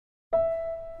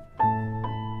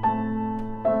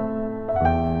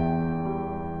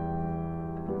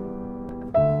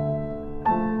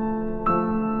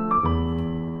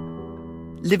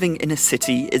Living in a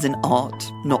city is an art,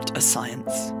 not a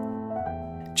science.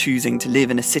 Choosing to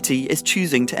live in a city is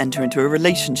choosing to enter into a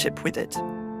relationship with it.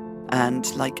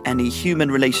 And like any human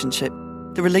relationship,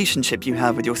 the relationship you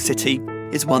have with your city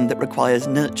is one that requires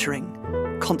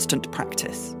nurturing, constant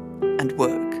practice, and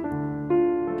work.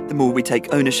 The more we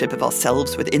take ownership of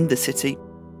ourselves within the city,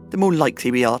 the more likely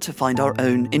we are to find our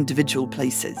own individual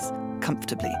places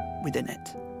comfortably within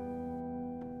it.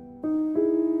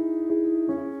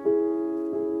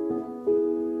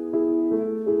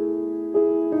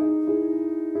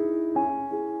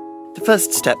 The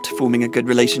first step to forming a good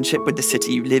relationship with the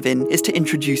city you live in is to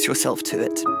introduce yourself to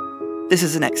it. This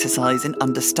is an exercise in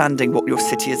understanding what your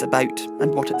city is about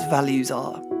and what its values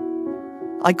are.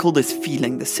 I call this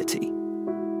feeling the city.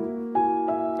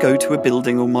 Go to a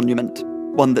building or monument,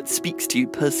 one that speaks to you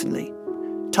personally.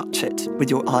 Touch it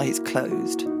with your eyes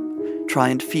closed. Try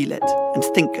and feel it and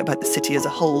think about the city as a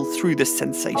whole through this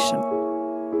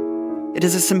sensation. It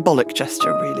is a symbolic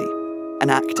gesture, really. An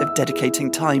act of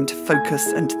dedicating time to focus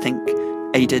and think,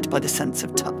 aided by the sense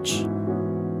of touch.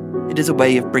 It is a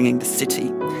way of bringing the city,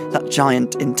 that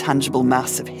giant intangible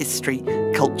mass of history,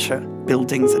 culture,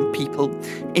 buildings and people,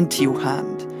 into your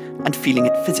hand and feeling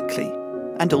it physically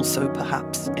and also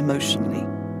perhaps emotionally.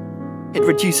 It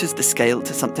reduces the scale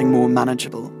to something more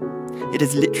manageable. It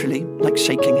is literally like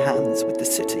shaking hands with the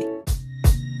city.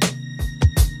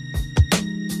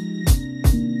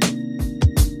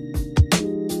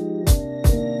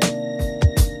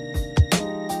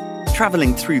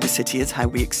 Travelling through the city is how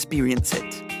we experience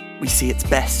it. We see its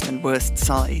best and worst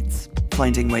sides.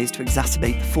 Finding ways to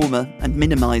exacerbate the former and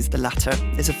minimise the latter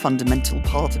is a fundamental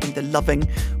part of either loving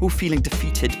or feeling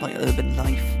defeated by urban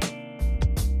life.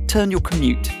 Turn your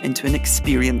commute into an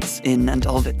experience in and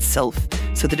of itself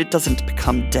so that it doesn't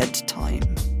become dead time.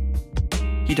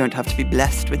 You don't have to be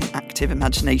blessed with an active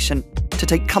imagination to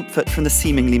take comfort from the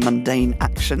seemingly mundane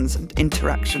actions and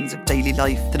interactions of daily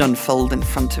life that unfold in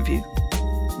front of you.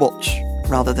 Watch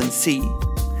rather than see.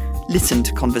 Listen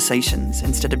to conversations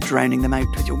instead of drowning them out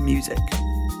with your music.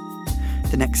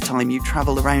 The next time you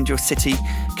travel around your city,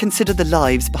 consider the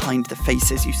lives behind the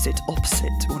faces you sit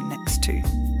opposite or next to.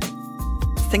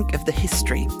 Think of the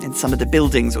history in some of the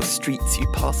buildings or streets you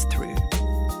pass through.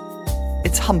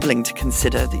 It's humbling to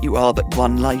consider that you are but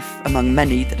one life among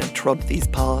many that have trod these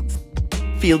paths.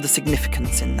 Feel the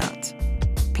significance in that.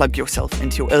 Plug yourself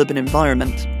into your urban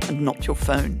environment and not your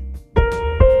phone.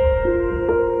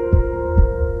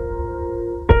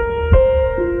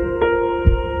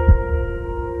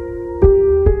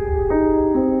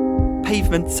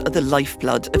 Pavements are the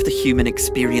lifeblood of the human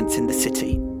experience in the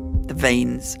city, the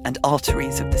veins and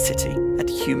arteries of the city at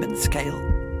human scale.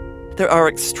 There are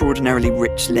extraordinarily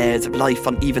rich layers of life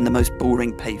on even the most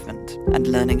boring pavement, and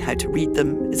learning how to read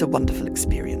them is a wonderful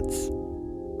experience.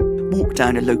 Walk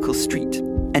down a local street,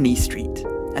 any street,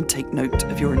 and take note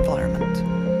of your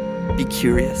environment. Be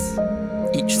curious.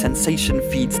 Each sensation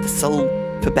feeds the soul,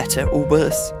 for better or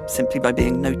worse, simply by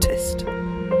being noticed.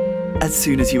 As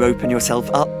soon as you open yourself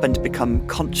up and become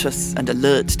conscious and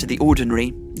alert to the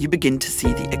ordinary, you begin to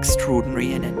see the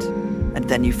extraordinary in it, and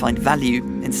then you find value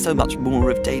in so much more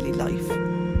of daily life.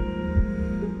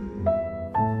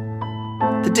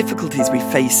 The difficulties we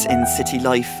face in city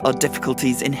life are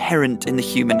difficulties inherent in the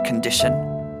human condition,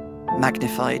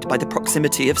 magnified by the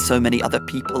proximity of so many other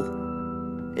people.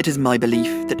 It is my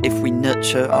belief that if we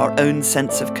nurture our own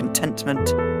sense of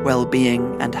contentment,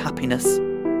 well-being and happiness,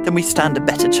 then we stand a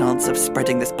better chance of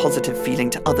spreading this positive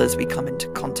feeling to others we come into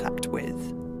contact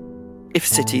with. If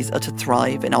cities are to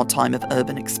thrive in our time of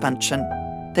urban expansion,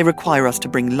 they require us to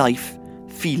bring life,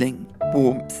 feeling,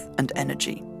 warmth, and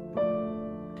energy.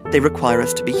 They require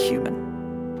us to be human.